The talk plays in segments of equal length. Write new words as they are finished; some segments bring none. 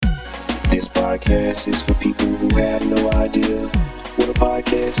This podcast is for people who have no idea what a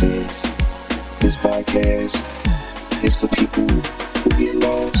podcast is. This podcast is for people who get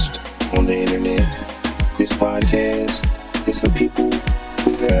lost on the internet. This podcast is for people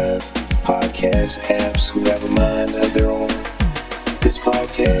who have podcast apps, who have a mind of their own. This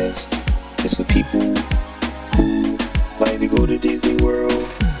podcast is for people who like to go to Disney World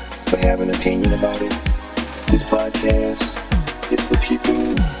but have an opinion about it. This podcast is for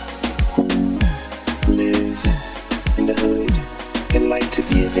people who live in the hood and like to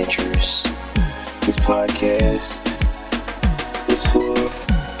be adventurous. This podcast is for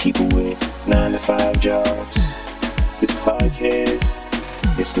people with 9-to-5 jobs. This podcast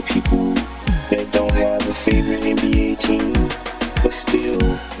is for people that don't have a favorite NBA team but still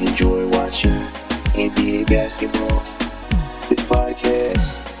enjoy watching NBA basketball. This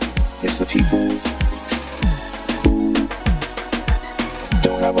podcast is for people who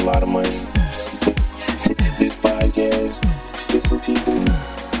don't have a lot of money. This podcast is for people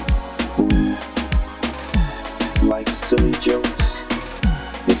who like silly jokes.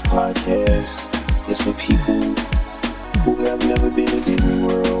 This podcast is for people who have never been to Disney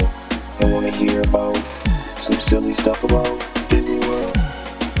World and want to hear about some silly stuff about Disney World.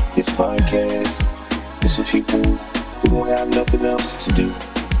 This podcast is for people who don't have nothing else to do.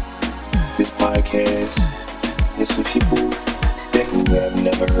 This podcast is for people who have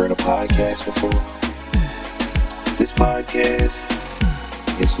never heard a podcast before. This podcast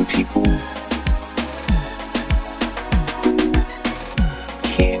is for people who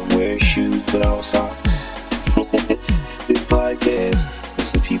can't wear shoes without socks. This podcast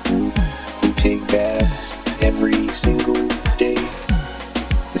is for people who take baths every single day.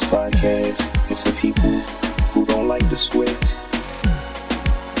 This podcast is for people who don't like to sweat.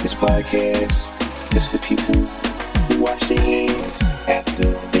 This podcast is for people who wash their hands after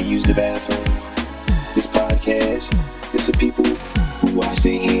they use the bathroom. This podcast is for people who wash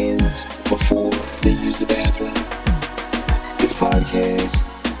their hands before they use the bathroom. This podcast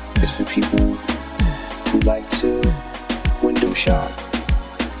is for people who like to window shop.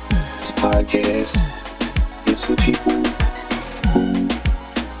 This podcast is for people who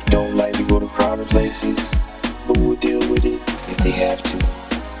don't like to go to crowded places but will deal with it if they have to.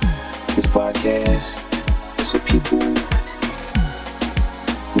 This podcast is for people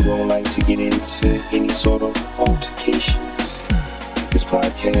who don't like to get into any sort of altercations. This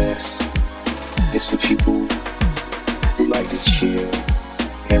podcast is for people who like to chill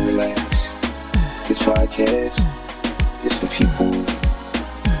and relax. This podcast is for people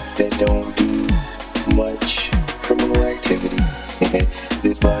that don't do much criminal activity.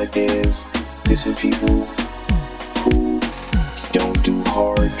 This podcast is for people who don't do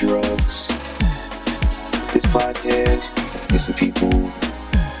hard drugs. This podcast is for people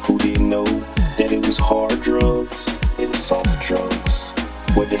who didn't know that it was hard drugs and soft drugs.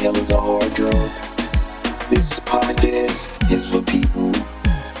 What the hell is a hard drug? This podcast is for people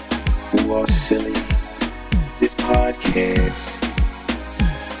who are silly. This podcast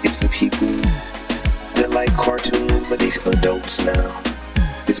is for people that like cartoons but they're adults now.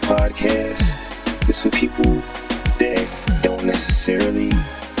 This podcast is for people that don't necessarily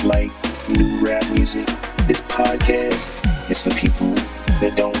like new rap music. This podcast is for people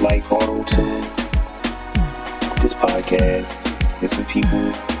that don't like auto-tune. This podcast is for people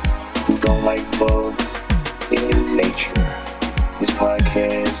who don't like bugs in nature. This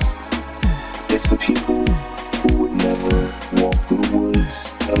podcast is for people who would never walk through the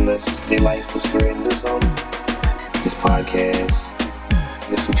woods unless their life was threatened or something. This podcast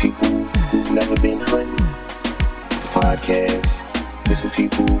is for people who've never been hunting. This podcast is for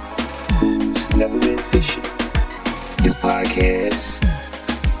people who's never been fishing. This podcast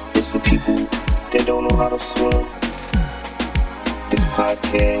is for people that don't know how to swim. This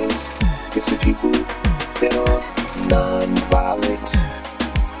podcast is for people that are non-violent.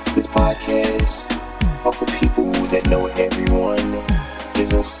 This podcast are for people that know everyone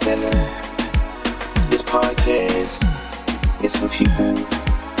is a sinner. This podcast is for people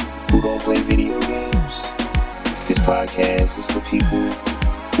who don't play video games. This podcast is for people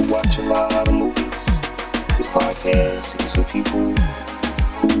who watch a lot of movies. This podcast is for people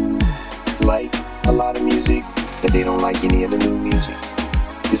who like a lot of music, but they don't like any of the new music.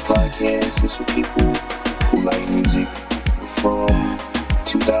 This podcast is for people who like music from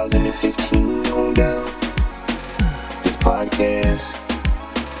 2015 on down. This podcast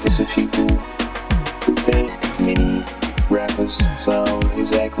is for people who think many rappers sound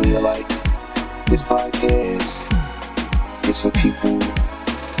exactly alike. This podcast is for people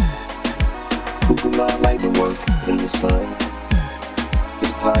who do not like to work in the sun.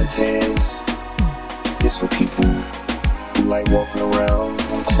 This podcast is for people who like walking around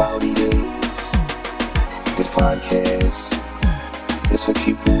on cloudy days. This podcast is for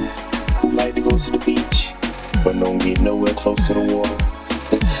people who like to go to the beach but don't get nowhere close to the water.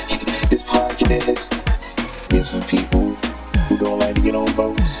 This podcast is for people who don't like to get on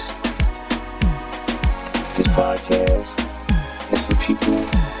boats. This podcast is for people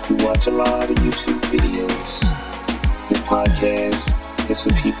who watch a lot of YouTube videos. This podcast is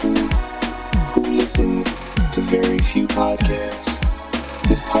for people who listen to very few podcasts.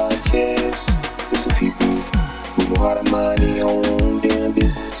 This podcast is for people who know how to mind their own damn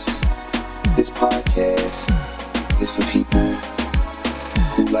business. This podcast is for people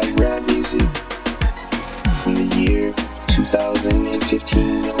who like rap music from the year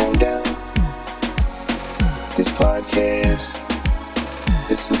 2015 on down. This podcast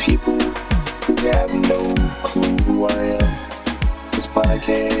is for people who have no clue who I am. This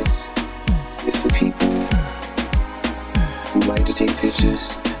podcast is for people who like to take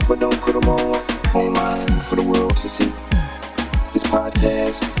pictures but don't put them online for the world to see. This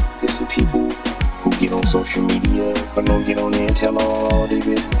podcast is for people who get on social media but don't get on there and tell all their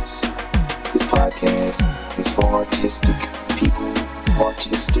business. This podcast is for artistic people,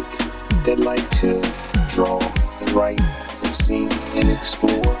 that like to draw and write and sing and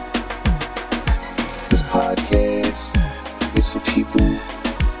explore. This podcast is for people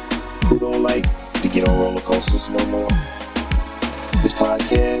who don't like to get on roller coasters no more. This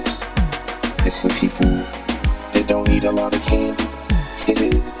podcast is for people that don't eat a lot of candy.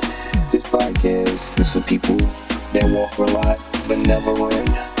 This podcast is for people that walk a lot but never run.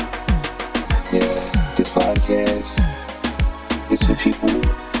 Yeah, this podcast is for people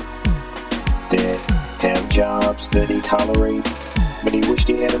that have jobs that they tolerate but they wish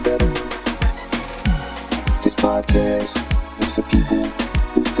they had a better one. This podcast is for people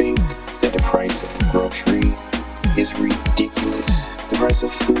who think that the price of grocery is ridiculous. The price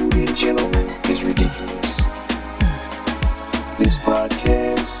of food in general is ridiculous. This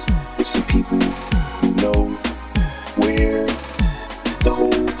podcast is for people who know where the whole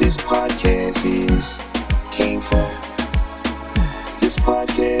this podcast came from. This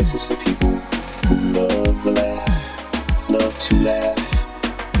podcast is for people who love to laugh.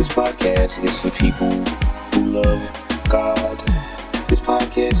 This podcast is for people who love God. This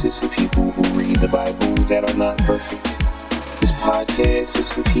podcast is for people who read the Bible that are not perfect. This podcast is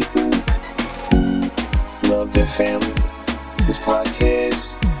for people who love their family. This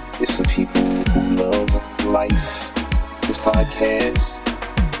podcast is for people who love life. This podcast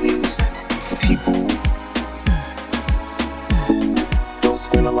is for people who don't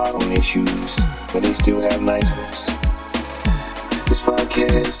spend a lot on their shoes, but they still have nice ones. This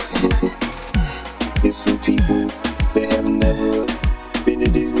podcast is for people that have never been to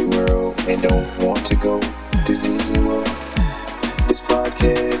Disney World and don't want to go to Disney World. This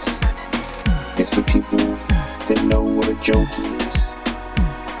podcast is for people that know what a joke is.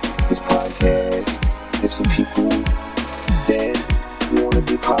 This podcast is for people that want to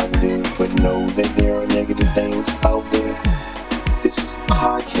be positive but know that there are negative things out there. This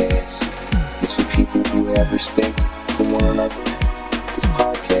podcast is for people who have respect for one another. This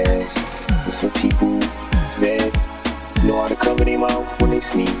podcast is for people that know how to cover their mouth when they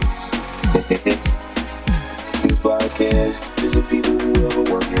sneeze. This podcast is for people who ever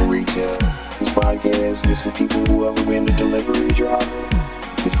work in retail. This podcast is for people who ever been a delivery driver.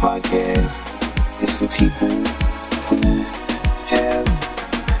 This podcast is for people who have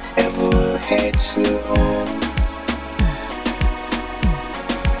ever had to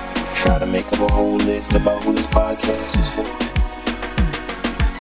try to make up a whole list about who this podcast is for.